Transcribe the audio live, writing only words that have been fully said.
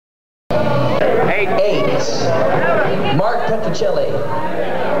8. Mark Petrocelli.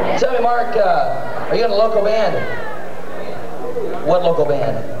 Tell me, Mark, are you in a local band? What local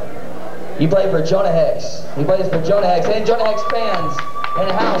band? You play for Jonah Hex. He plays for Jonah Hex. Any Jonah Hex fans in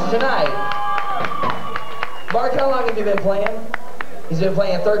the house tonight? Mark, how long have you been playing? He's been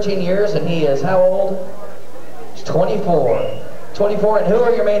playing 13 years, and he is how old? He's 24. 24, and who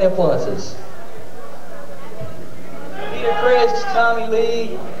are your main influences? Peter Criss, Tommy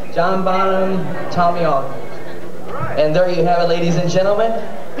Lee, John Bonham, Tommy Hawkins. And there you have it, ladies and gentlemen.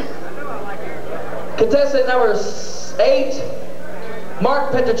 Contestant number 8,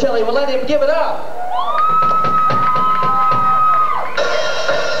 Mark Petrocelli. Millennium, give it up.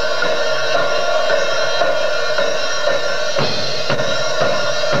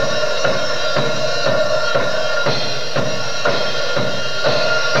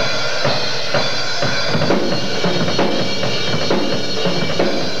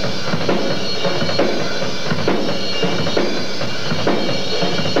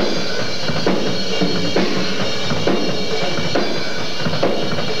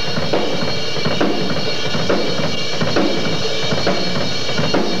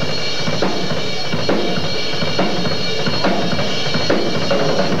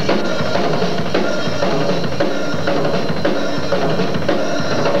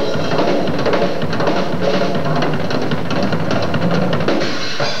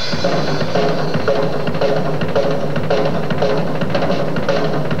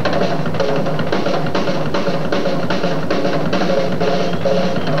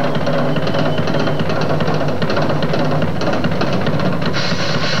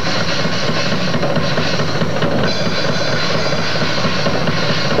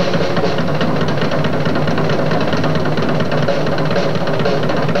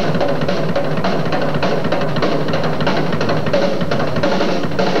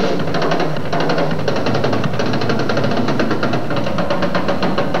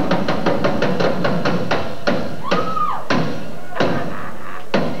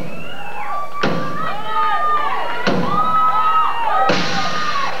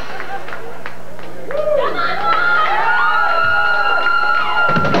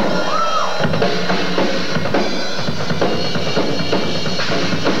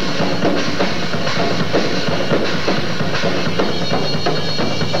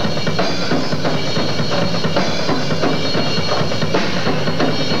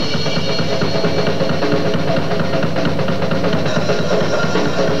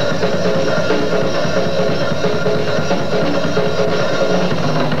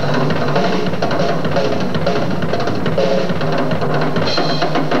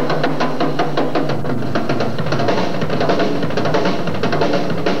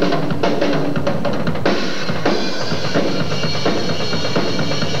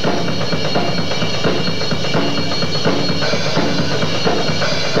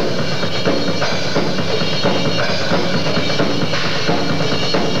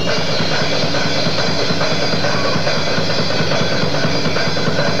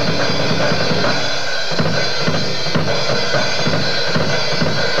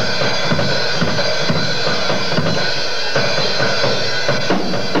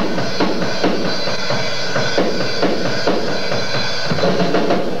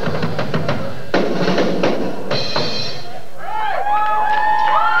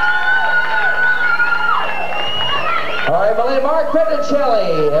 Mark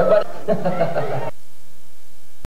Petrocelli, everybody.